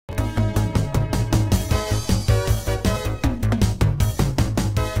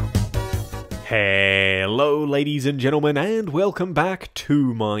Hello ladies and gentlemen, and welcome back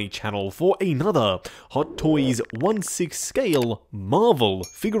to my channel for another Hot Toys 1/6 scale Marvel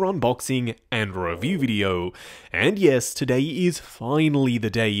figure unboxing and review video. And yes, today is finally the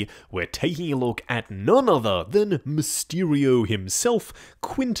day we're taking a look at none other than Mysterio himself,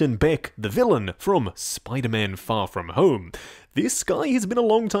 Quentin Beck, the villain from Spider-Man Far From Home. This guy has been a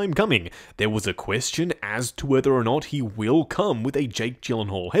long time coming. There was a question as to whether or not he will come with a Jake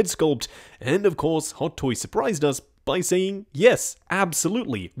Gyllenhaal head sculpt, and of course Hot Toys surprised us by saying, yes,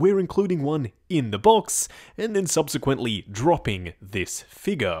 absolutely, we're including one in the box, and then subsequently dropping this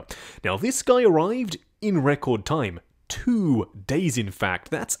figure. Now this guy arrived in record time. 2 days in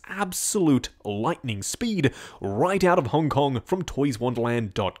fact. That's absolute lightning speed right out of Hong Kong from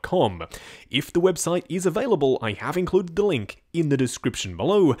toyswonderland.com. If the website is available, I have included the link in the description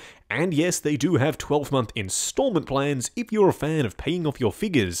below, and yes, they do have 12-month installment plans if you're a fan of paying off your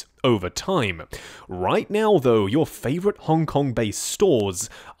figures over time. Right now though, your favorite Hong Kong-based stores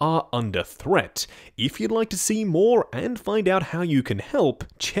are under threat. If you'd like to see more and find out how you can help,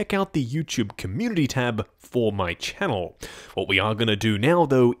 check out the YouTube community tab for my channel. What we are going to do now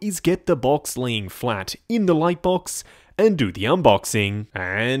though is get the box laying flat in the light box and do the unboxing.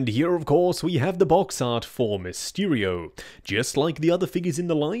 And here of course we have the box art for Mysterio. Just like the other figures in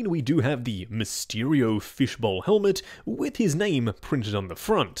the line, we do have the Mysterio fishbowl helmet with his name printed on the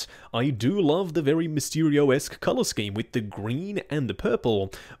front. I do love the very Mysterio-esque color scheme with the green and the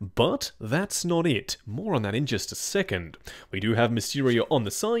purple, but that's not it. More on that in just a second. We do have Mysterio on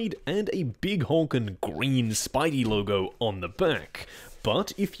the side and a big honkin' green Spidey logo on the back.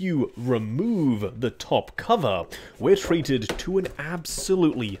 But if you remove the top cover, we're treated to an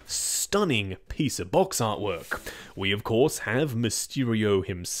absolutely stunning piece of box artwork. We of course have Mysterio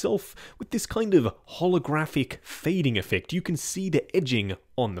himself with this kind of holographic fading effect. You can see the edging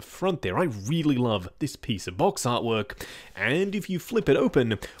on the front there. I really love this piece of box artwork. And if you flip it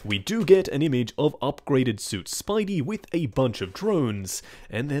open, we do get an image of upgraded suit Spidey with a bunch of drones.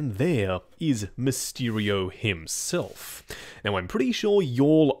 And then there is Mysterio himself. Now I'm pretty sure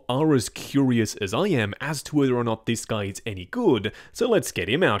y'all are as curious as I am as to whether or not this guy is any good, so let's get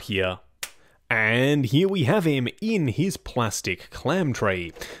him out here. And here we have him in his plastic clam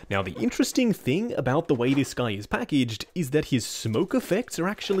tray. Now the interesting thing about the way this guy is packaged is that his smoke effects are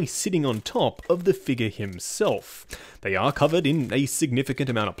actually sitting on top of the figure himself. They are covered in a significant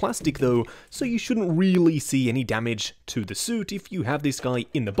amount of plastic though, so you shouldn't really see any damage to the suit if you have this guy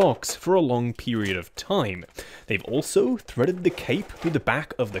in the box for a long period of time. They've also threaded the cape through the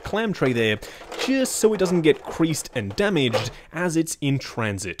back of the clam tray there, just so it doesn't get creased and damaged as it's in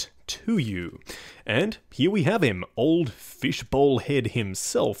transit to you. And here we have him, old fishbowl head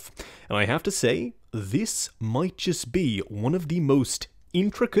himself. And I have to say, this might just be one of the most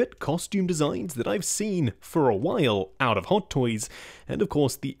intricate costume designs that I've seen for a while out of Hot Toys, and of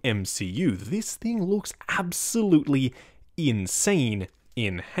course the MCU. This thing looks absolutely insane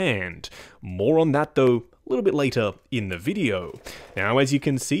in hand. More on that though a little bit later in the video. Now as you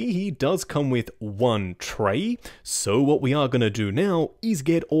can see, he does come with one tray, so what we are going to do now is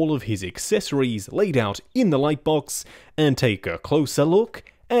get all of his accessories laid out in the light box and take a closer look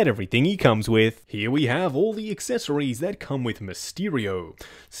at everything he comes with. Here we have all the accessories that come with Mysterio.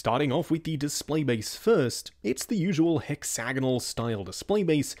 Starting off with the display base first, it's the usual hexagonal style display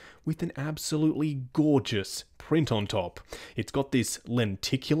base with an absolutely gorgeous print on top. It's got this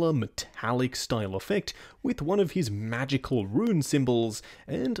lenticular metallic style effect with one of his magical rune symbols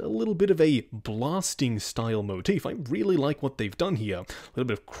and a little bit of a blasting style motif. I really like what they've done here. A little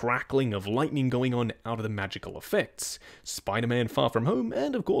bit of crackling of lightning going on out of the magical effects. Spider-Man Far From Home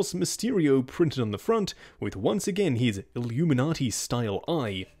and of course Mysterio printed on the front with once again his Illuminati style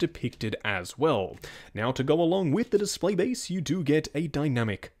eye depicted as well. Now to go along with the display base, you do get a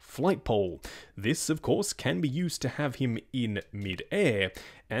dynamic flight pole. This of course can be used to have him in mid-air,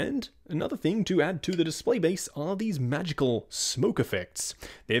 and another thing to add to the display base are these magical smoke effects.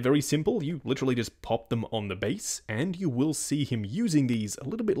 They're very simple, you literally just pop them on the base, and you will see him using these a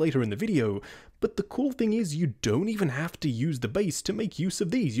little bit later in the video, but the cool thing is you don't even have to use the base to make use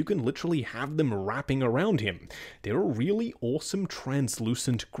of these. You can literally have them wrapping around him. They're a really awesome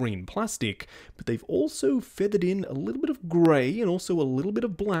translucent green plastic, but they've also feathered in a little bit of grey and also a little bit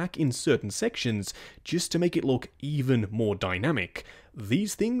of black in certain sections just to make it look even more dynamic.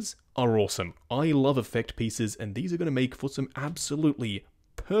 These things are awesome. I love effect pieces, and these are going to make for some absolutely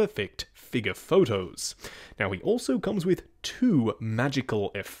perfect figure photos. Now, he also comes with 2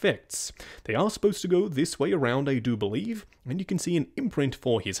 magical effects. They are supposed to go this way around, I do believe, and you can see an imprint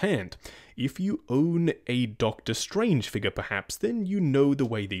for his hand. If you own a Doctor Strange figure perhaps, then you know the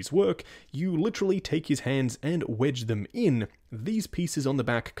way these work. You literally take his hands and wedge them in. These pieces on the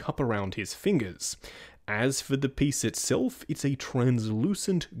back cup around his fingers. As for the piece itself, it's a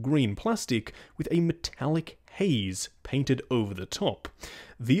translucent green plastic with a metallic haze painted over the top.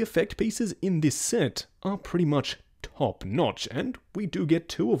 The effect pieces in this set are pretty much top-notch, and we do get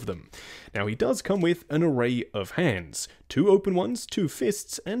 2 of them. Now, he does come with an array of hands, 2 open ones, 2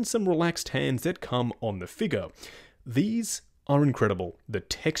 fists, and some relaxed hands that come on the figure. These are incredible. The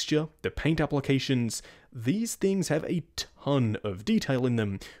texture, the paint applications, these things have a ton of detail in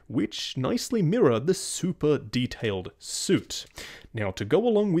them, which nicely mirror the super detailed suit. Now, to go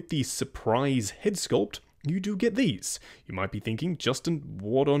along with the surprise head sculpt, you do get these. You might be thinking, Justin,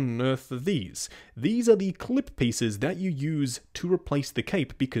 what on earth are these? These are the clip pieces that you use to replace the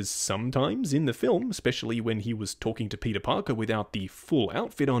cape, because sometimes in the film, especially when he was talking to Peter Parker without the full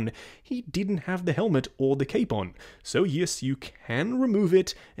outfit on, he didn't have the helmet or the cape on. So yes, you can remove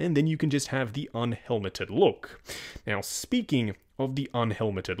it, and then you can just have the unhelmeted look. Now, speaking of the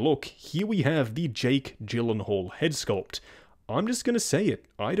unhelmeted look, here we have the Jake Gyllenhaal head sculpt. I'm just gonna say it,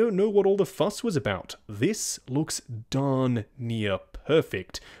 I don't know what all the fuss was about. This looks darn near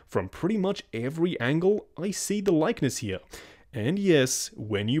perfect. From pretty much every angle, I see the likeness here. And yes,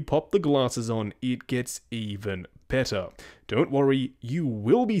 when you pop the glasses on, it gets even better. Don't worry, you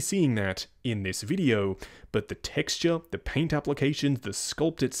will be seeing that in this video, but the texture, the paint applications, the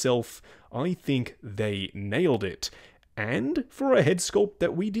sculpt itself, I think they nailed it. And for a head sculpt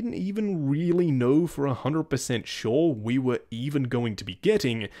that we didn't even really know for 100% sure we were even going to be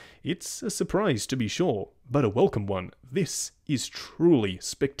getting, it's a surprise to be sure, but a welcome one. This is truly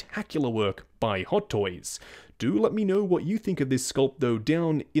spectacular work by Hot Toys. Do let me know what you think of this sculpt though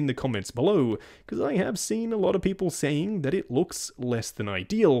down in the comments below, because I have seen a lot of people saying that it looks less than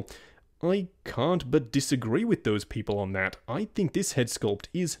ideal. I can't but disagree with those people on that. I think this head sculpt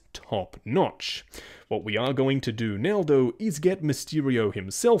is top-notch. What we are going to do now, though, is get Mysterio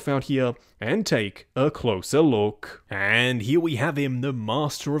himself out here and take a closer look. And here we have him, the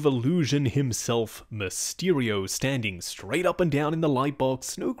master of illusion himself, Mysterio, standing straight up and down in the light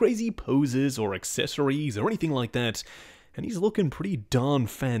box, no crazy poses or accessories or anything like that. And he's looking pretty darn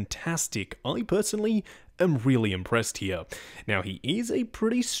fantastic. I personally am really impressed here. Now, he is a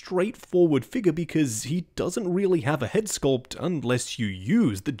pretty straightforward figure because he doesn't really have a head sculpt unless you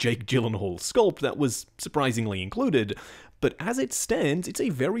use the Jake Gyllenhaal sculpt that was surprisingly included. But as it stands, it's a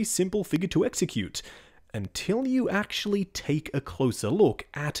very simple figure to execute. Until you actually take a closer look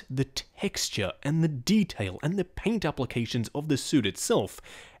at the texture and the detail and the paint applications of the suit itself.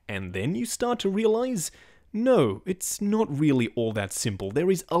 And then you start to realize, no, it's not really all that simple. There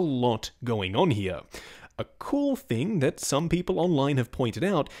is a lot going on here. A cool thing that some people online have pointed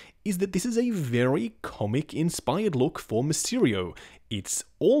out is that this is a very comic-inspired look for Mysterio. It's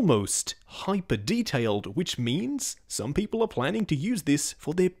almost hyper-detailed, which means some people are planning to use this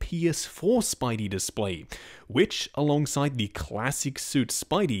for their PS4 Spidey display, which, alongside the classic suit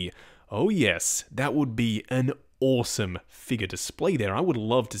Spidey, oh yes, that would be an awesome figure display there. I would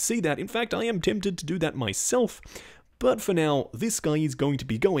love to see that. In fact, I am tempted to do that myself. But for now, this guy is going to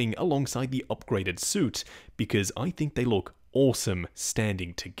be going alongside the upgraded suit, because I think they look awesome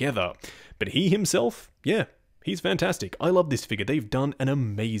standing together. But he himself, yeah, he's fantastic. I love this figure. They've done an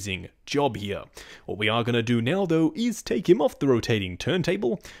amazing job here. What we are going to do now, though, is take him off the rotating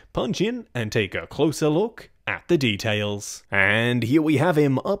turntable, punch in, and take a closer look at the details. And here we have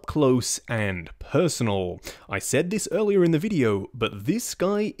him up close and personal. I said this earlier in the video, but this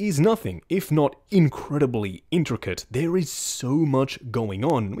guy is nothing if not incredibly intricate. There is so much going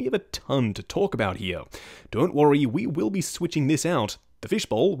on. We have a ton to talk about here. Don't worry, we will be switching this out, the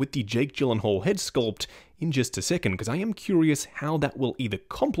fishbowl, with the Jake Gyllenhaal head sculpt in just a second, because I am curious how that will either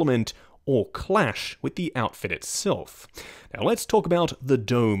complement or clash with the outfit itself. Now let's talk about the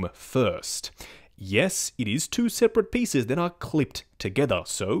dome first. Yes, it is 2 separate pieces that are clipped together,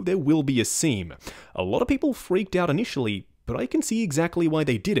 so there will be a seam. A lot of people freaked out initially, but I can see exactly why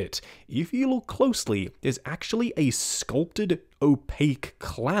they did it. If you look closely, there's actually a sculpted, opaque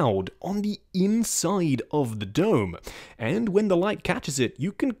cloud on the inside of the dome, and when the light catches it,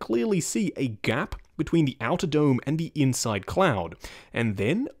 you can clearly see a gap between the outer dome and the inside cloud. And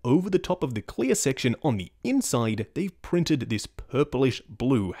then, over the top of the clear section on the inside, they've printed this purplish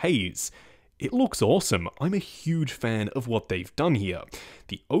blue haze. It looks awesome. I'm a huge fan of what they've done here.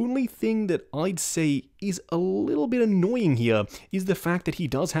 The only thing that I'd say is a little bit annoying here is the fact that he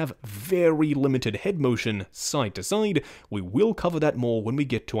does have very limited head motion side to side. We will cover that more when we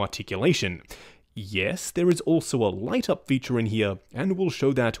get to articulation. Yes, there is also a light up feature in here, and we'll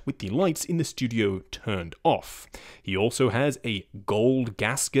show that with the lights in the studio turned off. He also has a gold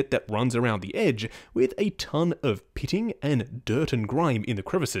gasket that runs around the edge with a ton of pitting and dirt and grime in the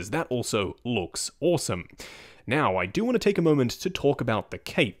crevices. That also looks awesome. Now, I do want to take a moment to talk about the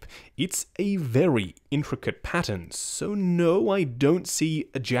cape. It's a very intricate pattern, so no, I don't see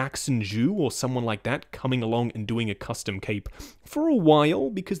a Jackson Ju or someone like that coming along and doing a custom cape for a while,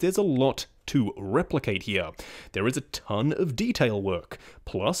 because there's a lot to replicate here. There is a ton of detail work,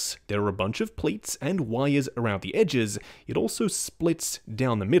 plus there are a bunch of pleats and wires around the edges. It also splits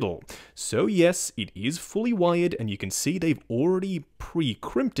down the middle. So yes, it is fully wired, and you can see they've already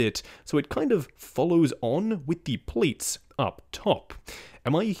pre-crimped it, so it kind of follows on with the pleats up top.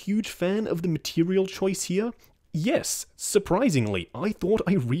 Am I a huge fan of the material choice here? Yes, surprisingly, I thought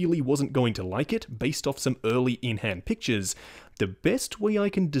I really wasn't going to like it based off some early in-hand pictures. The best way I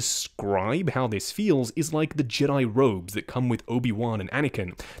can describe how this feels is like the Jedi robes that come with Obi-Wan and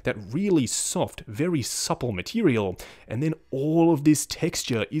Anakin. That really soft, very supple material, and then all of this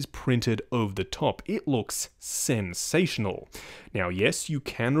texture is printed over the top. It looks sensational. Now yes, you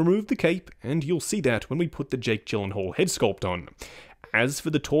can remove the cape, and you'll see that when we put the Jake Gyllenhaal head sculpt on. As for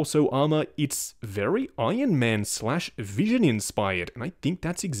the torso armor, it's very Iron Man / Vision inspired, and I think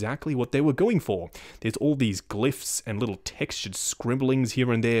that's exactly what they were going for. There's all these glyphs and little textured scribblings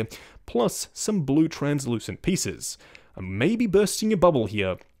here and there, plus some blue translucent pieces. I may be bursting a bubble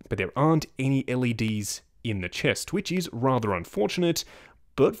here, but there aren't any LEDs in the chest, which is rather unfortunate.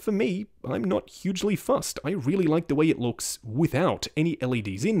 But for me, I'm not hugely fussed. I really like the way it looks without any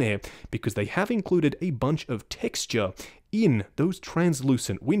LEDs in there, because they have included a bunch of texture in those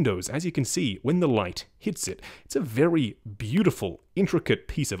translucent windows, as you can see when the light hits it. It's a very beautiful, intricate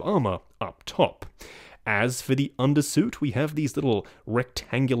piece of armor up top. As for the undersuit, we have these little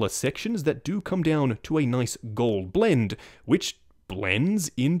rectangular sections that do come down to a nice gold blend, which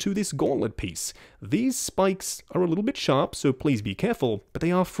blends into this gauntlet piece. These spikes are a little bit sharp, so please be careful, but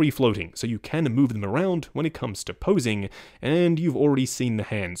they are free floating, so you can move them around when it comes to posing, and you've already seen the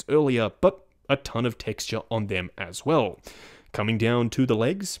hands earlier, but a ton of texture on them as well. Coming down to the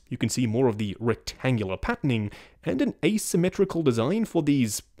legs, you can see more of the rectangular patterning and an asymmetrical design for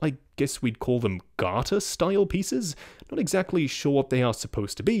these, I guess we'd call them garter-style pieces. Not exactly sure what they are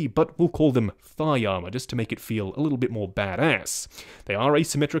supposed to be, but we'll call them thigh armor just to make it feel a little bit more badass. They are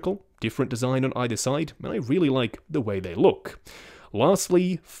asymmetrical, different design on either side, and I really like the way they look.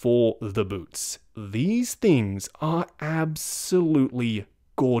 Lastly, for the boots. These things are absolutely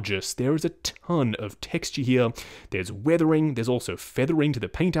gorgeous. There is a ton of texture here. There's weathering, there's also feathering to the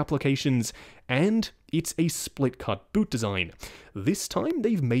paint applications, and it's a split cut boot design. This time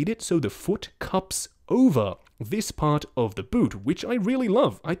they've made it so the foot cups over this part of the boot, which I really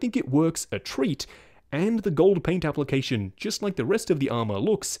love. I think it works a treat, and the gold paint application, just like the rest of the armor,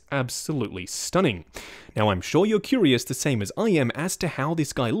 looks absolutely stunning. Now I'm sure you're curious the same as I am as to how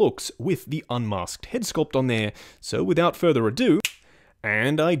this guy looks with the unmasked head sculpt on there, so without further ado,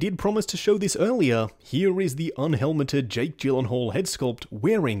 and I did promise to show this earlier, here is the unhelmeted Jake Gyllenhaal head sculpt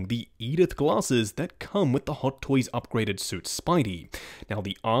wearing the Edith glasses that come with the Hot Toys upgraded suit Spidey. Now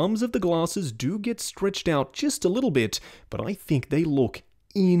the arms of the glasses do get stretched out just a little bit, but I think they look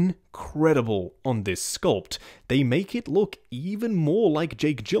incredible on this sculpt. They make it look even more like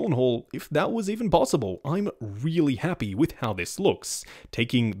Jake Gyllenhaal, if that was even possible. I'm really happy with how this looks.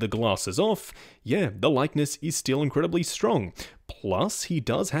 Taking the glasses off, yeah, the likeness is still incredibly strong. Plus, he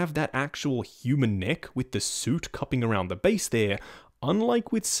does have that actual human neck with the suit cupping around the base there.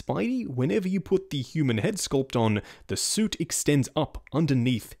 Unlike with Spidey, whenever you put the human head sculpt on, the suit extends up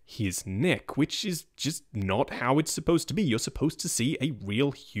underneath his neck, which is just not how it's supposed to be. You're supposed to see a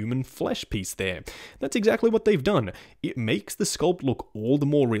real human flesh piece there. That's exactly what they've done. It makes the sculpt look all the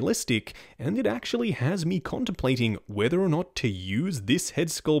more realistic, and it actually has me contemplating whether or not to use this head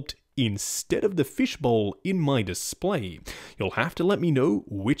sculpt instead of the fishbowl in my display. You'll have to let me know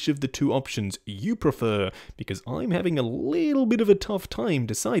which of the two options you prefer, because I'm having a little bit of a tough time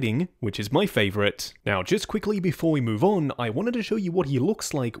deciding which is my favorite. Now, just quickly before we move on, I wanted to show you what he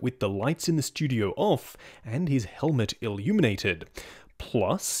looks like with the lights in the studio off and his helmet illuminated.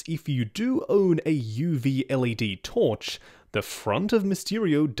 Plus, if you do own a UV LED torch, the front of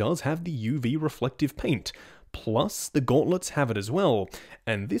Mysterio does have the UV reflective paint. Plus, the gauntlets have it as well,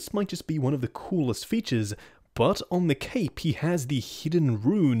 and this might just be one of the coolest features, But on the cape, he has the hidden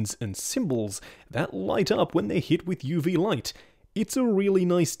runes and symbols that light up when they're hit with UV light. It's a really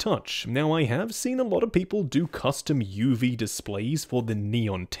nice touch. Now, I have seen a lot of people do custom UV displays for the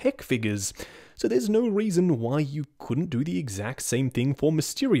Neon Tech figures, so there's no reason why you couldn't do the exact same thing for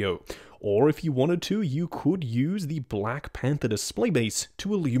Mysterio. Or if you wanted to, you could use the Black Panther display base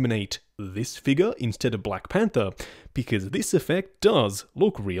to illuminate this figure instead of Black Panther, because this effect does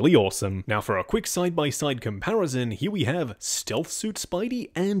look really awesome. Now for a quick side-by-side comparison, here we have Stealth Suit Spidey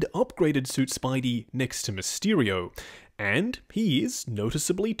and Upgraded Suit Spidey next to Mysterio. And he is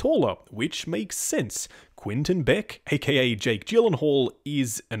noticeably taller, which makes sense. Quentin Beck, aka Jake Gyllenhaal,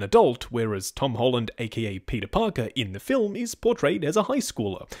 is an adult, whereas Tom Holland, aka Peter Parker, in the film is portrayed as a high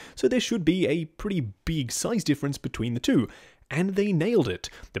schooler. So there should be a pretty big size difference between the two. And they nailed it.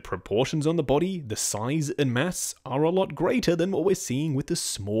 The proportions on the body, the size and mass are a lot greater than what we're seeing with the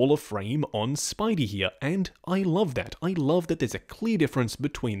smaller frame on Spidey here, and I love that. I love that there's a clear difference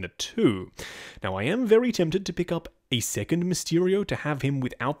between the two. Now, I am very tempted to pick up a second Mysterio to have him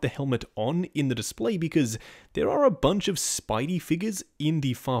without the helmet on in the display, because there are a bunch of Spidey figures in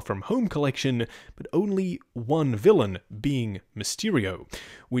the Far From Home collection, but only one villain, being Mysterio.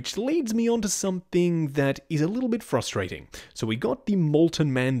 Which leads me on to something that is a little bit frustrating. So we got the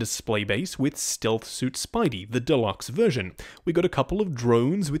Molten Man display base with Stealth Suit Spidey, the deluxe version. We got a couple of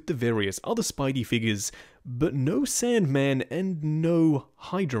drones with the various other Spidey figures, but no Sandman and no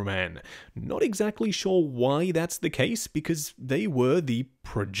Hydra Man. Not exactly sure why that's the case, because they were the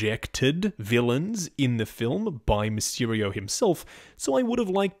projected villains in the film by Mysterio himself, so I would have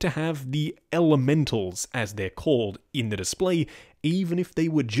liked to have the Elementals, as they're called, in the display, even if they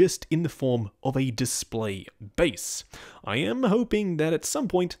were just in the form of a display base. I am hoping that at some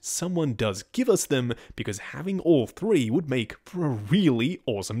point someone does give us them, because having all three would make for a really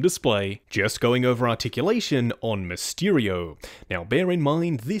awesome display. Just going over articulation on Mysterio. Now bear in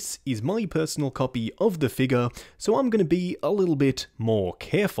mind, this is my personal copy of the figure, so I'm going to be a little bit more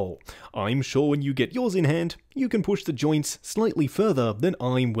careful. I'm sure when you get yours in hand, you can push the joints slightly further than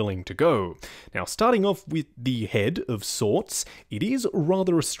I'm willing to go. Now, starting off with the head of sorts, it is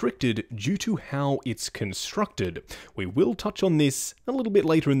rather restricted due to how it's constructed. We will touch on this a little bit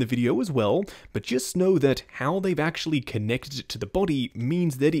later in the video as well, but just know that how they've actually connected it to the body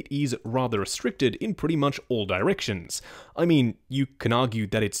means that it is rather restricted in pretty much all directions. I mean, you can argue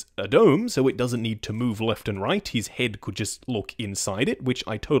that it's a dome, so it doesn't need to move left and right. His head could just look inside it, which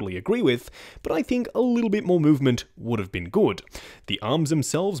I totally agree with, but I think a little bit more movement would have been good. The arms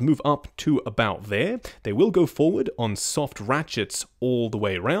themselves move up to about there. They will go forward on soft ratchets all the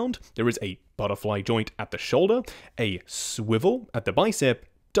way around. There is a butterfly joint at the shoulder, a swivel at the bicep,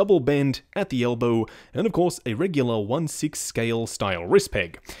 double bend at the elbow, and of course a regular 1/6 scale style wrist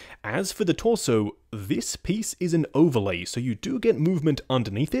peg. As for the torso, this piece is an overlay, so you do get movement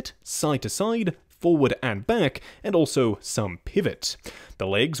underneath it, side to side, forward and back, and also some pivot. The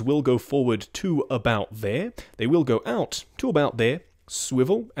legs will go forward to about there, they will go out to about there,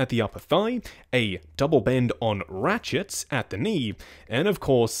 swivel at the upper thigh, a double bend on ratchets at the knee, and of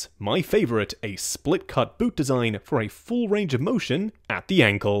course, my favorite, a split cut boot design for a full range of motion at the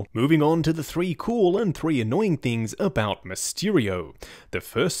ankle. Moving on to the 3 cool and 3 annoying things about Mysterio. The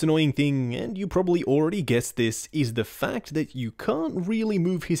first annoying thing, and you probably already guessed this, is the fact that you can't really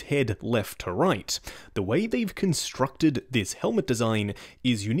move his head left to right. The way they've constructed this helmet design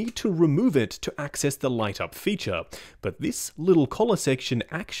is you need to remove it to access the light up feature, but this little collar section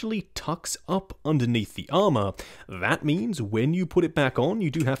actually tucks up underneath the armor. That means when you put it back on,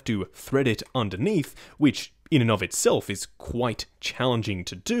 you do have to thread it underneath, which in and of itself is quite challenging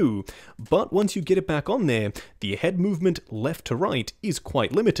to do, but once you get it back on there, the head movement left to right is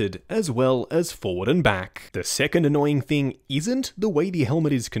quite limited, as well as forward and back. The second annoying thing isn't the way the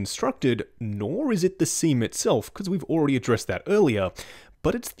helmet is constructed, nor is it the seam itself, because we've already addressed that earlier,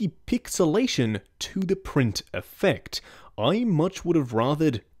 but it's the pixelation to the print effect. I much would have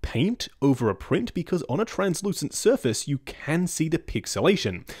rathered paint over a print, because on a translucent surface you can see the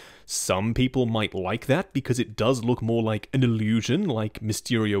pixelation. Some people might like that because it does look more like an illusion like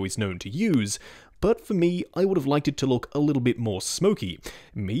Mysterio is known to use, but for me, I would have liked it to look a little bit more smoky.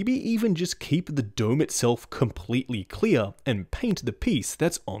 Maybe even just keep the dome itself completely clear and paint the piece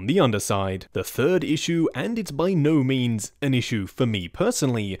that's on the underside. The third issue, and it's by no means an issue for me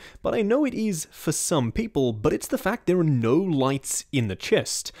personally, but I know it is for some people, but it's the fact there are no lights in the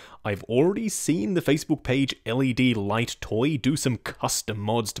chest. I've already seen the Facebook page LED Light Toy do some custom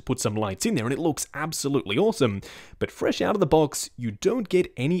mods to put some lights in there, and it looks absolutely awesome. But fresh out of the box, you don't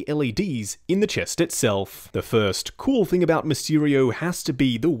get any LEDs in the chest itself. The first cool thing about Mysterio has to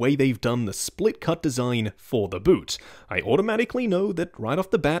be the way they've done the split cut design for the boot. I automatically know that right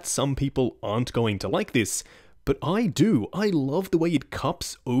off the bat, some people aren't going to like this. But I do. I love the way it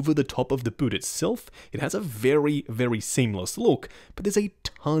cups over the top of the boot itself. It has a very, very seamless look, but there's a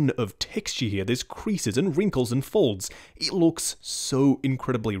ton of texture here. There's creases and wrinkles and folds. It looks so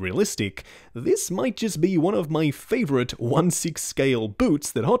incredibly realistic. This might just be one of my favorite 1/6 scale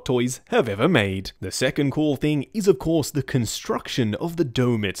boots that Hot Toys have ever made. The second cool thing is, of course, the construction of the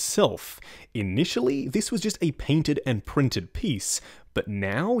dome itself. Initially, this was just a painted and printed piece, but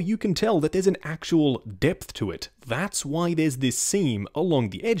now you can tell that there's an actual depth to it. That's why there's this seam along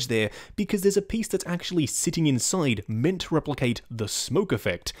the edge there, because there's a piece that's actually sitting inside meant to replicate the smoke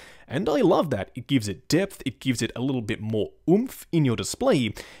effect. And I love that. It gives it depth, it gives it a little bit more oomph in your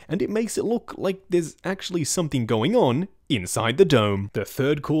display, and it makes it look like there's actually something going on inside the dome. The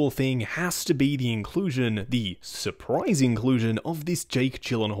third cool thing has to be the inclusion, the surprise inclusion of this Jake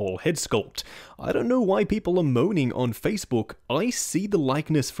Gyllenhaal head sculpt. I don't know why people are moaning on Facebook. I see the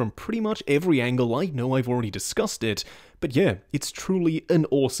likeness from pretty much every angle. I know I've already discussed it, but yeah, it's truly an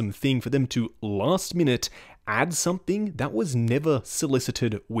awesome thing for them to last minute add something that was never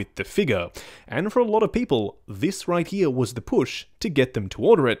solicited with the figure. And for a lot of people, this right here was the push to get them to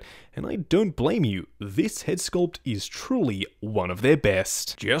order it, and I don't blame you. This head sculpt is truly one of their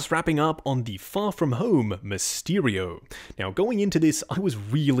best. Just wrapping up on the Far From Home Mysterio. Now going into this, I was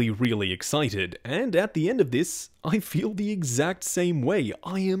really excited, and at the end of this, I feel the exact same way.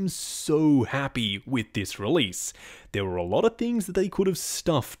 I am so happy with this release. There were a lot of things that they could have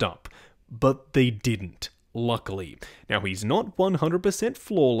stuffed up, but they didn't. Luckily. Now, he's not 100%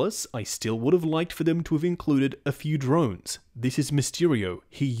 flawless. I still would have liked for them to have included a few drones. This is Mysterio.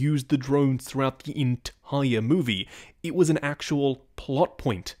 He used the drones throughout the entire movie. It was an actual plot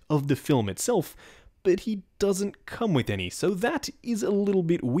point of the film itself, but he doesn't come with any, so that is a little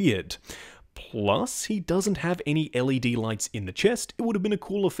bit weird. Plus, he doesn't have any LED lights in the chest. It would have been a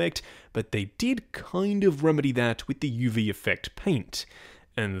cool effect, but they did kind of remedy that with the UV effect paint.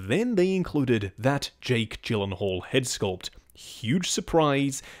 And then they included that Jake Gyllenhaal head sculpt. Huge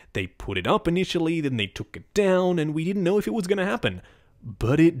surprise. They put it up initially, then they took it down, and we didn't know if it was going to happen.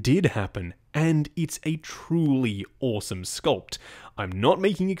 But it did happen, and it's a truly awesome sculpt. I'm not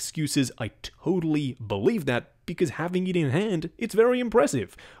making excuses, I totally believe that, because having it in hand, it's very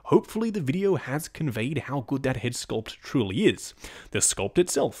impressive. Hopefully the video has conveyed how good that head sculpt truly is. The sculpt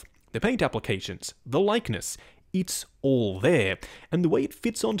itself, the paint applications, the likeness, it's all there, and the way it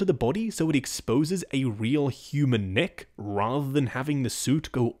fits onto the body so it exposes a real human neck rather than having the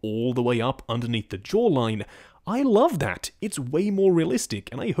suit go all the way up underneath the jawline, I love that. It's way more realistic,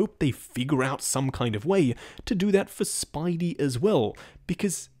 and I hope they figure out some kind of way to do that for Spidey as well,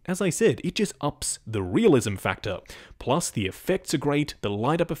 because, as I said, it just ups the realism factor. Plus, the effects are great, the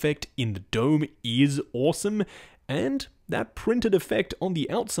light-up effect in the dome is awesome, and that printed effect on the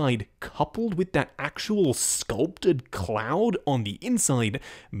outside, coupled with that actual sculpted cloud on the inside,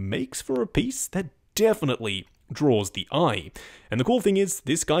 makes for a piece that definitely draws the eye. And the cool thing is,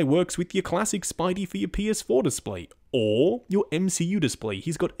 this guy works with your classic Spidey for your PS4 display, or your MCU display.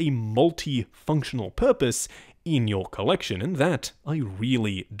 He's got a multi-functional purpose in your collection, and that I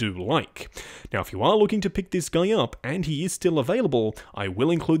really do like. Now, if you are looking to pick this guy up, and he is still available, I will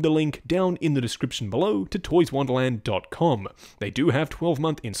include the link down in the description below to toyswonderland.com. They do have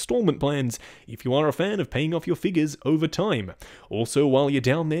 12-month installment plans if you are a fan of paying off your figures over time. Also, while you're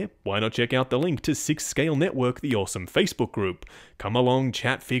down there, why not check out the link to 6 Scale Network, the awesome Facebook group. Come along,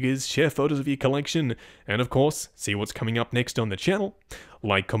 chat figures, share photos of your collection, and of course, see what's coming up next on the channel.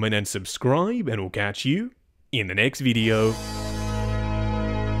 Like, comment, and subscribe, and we'll catch you in the next video.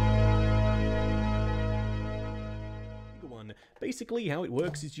 Basically, how it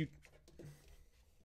works is you